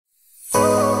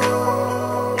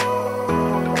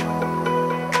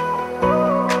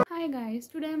guys,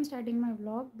 today I'm starting my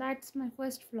vlog. That's my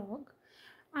first vlog.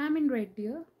 I'm in Red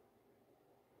Deer.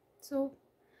 So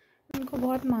इनको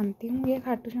बहुत मानती हूँ, ये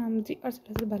खाटू श्याम जी और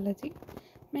सरस्वती बालाजी।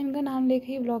 मैं इनका नाम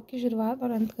लेके ही व्लॉग की शुरुआत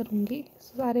और अंत करूँगी।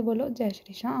 सारे बोलो जय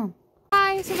Shri Shyam.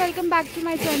 Hi, so welcome back to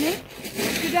my channel.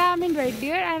 Today I'm in Red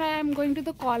Deer and I am going to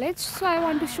the college. So I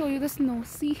want to show you the snow.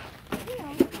 See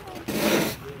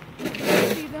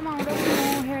the amount of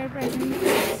snow here present.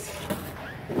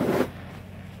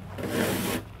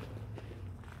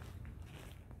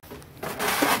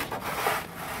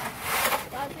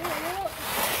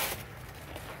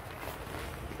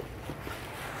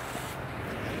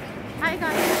 Hi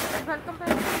guys, welcome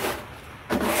back.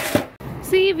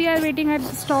 See, we are waiting at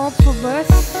the stop for bus.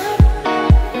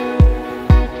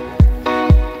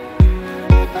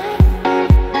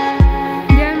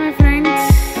 They are my friends.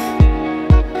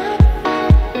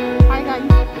 Hi guys.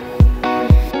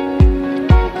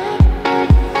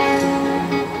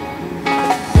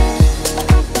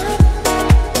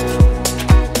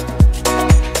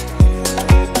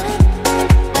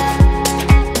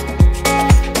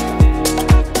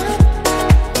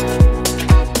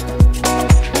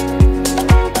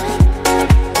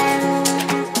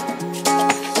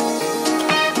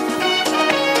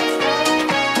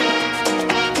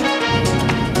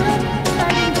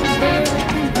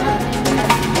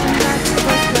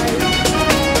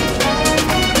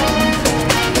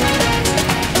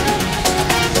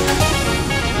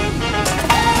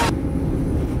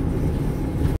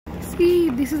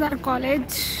 This is our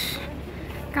college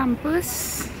campus.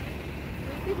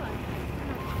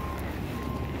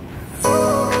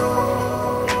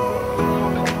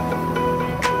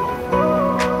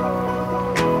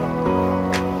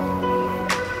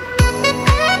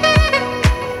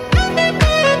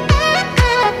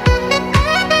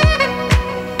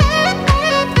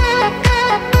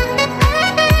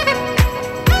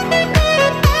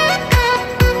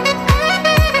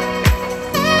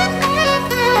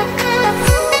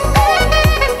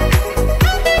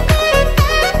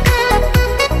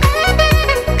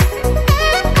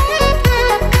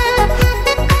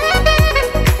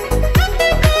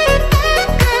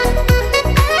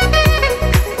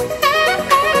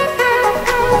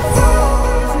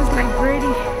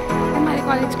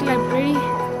 College की library.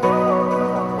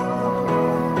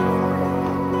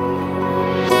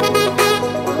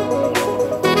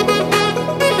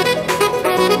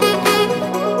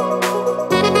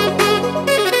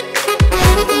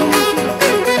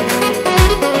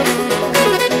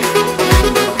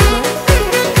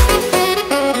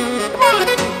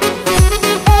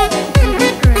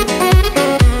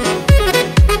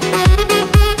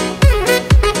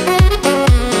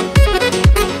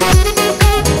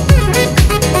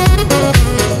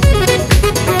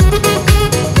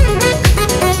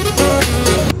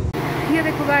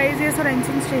 ये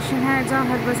Sorensen station है जहाँ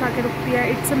हर बस आके रुकती है.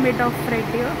 It's a mid of red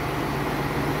dear.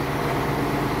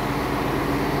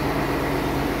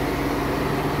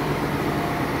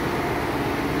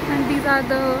 And these are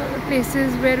the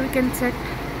places where we can set.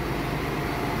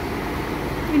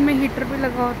 इनमें heater भी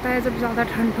लगा होता है जब ज़्यादा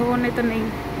ठंड हो, नहीं तो नहीं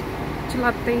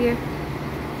चलाते ही है.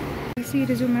 इसी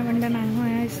रिज्यूमे वंडन आए हुए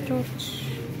हैं इस church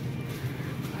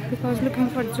because looking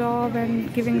for job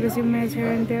and giving resumes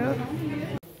here and there.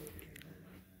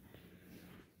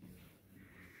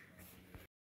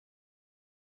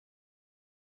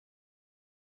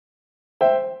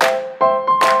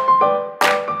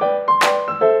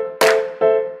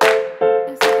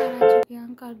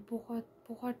 बहुत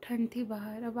बहुत ठंड थी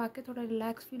बाहर. अब आके थोड़ा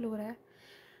रिलैक्स फील हो रहा है.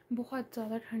 बहुत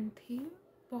ज़्यादा ठंड थी.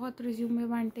 बहुत रिज्यूमे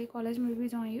बांटे, कॉलेज में भी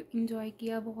इंजॉय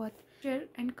किया बहुत. Share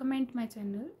and comment my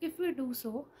channel if you do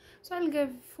so I will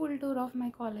give full tour of my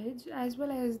college as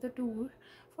well as the tour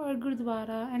for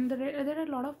Gurdwara, and there are a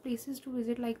lot of places to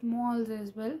visit like malls as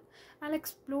well. I'll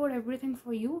explore everything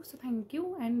for you, so thank you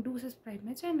and do subscribe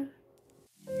my channel.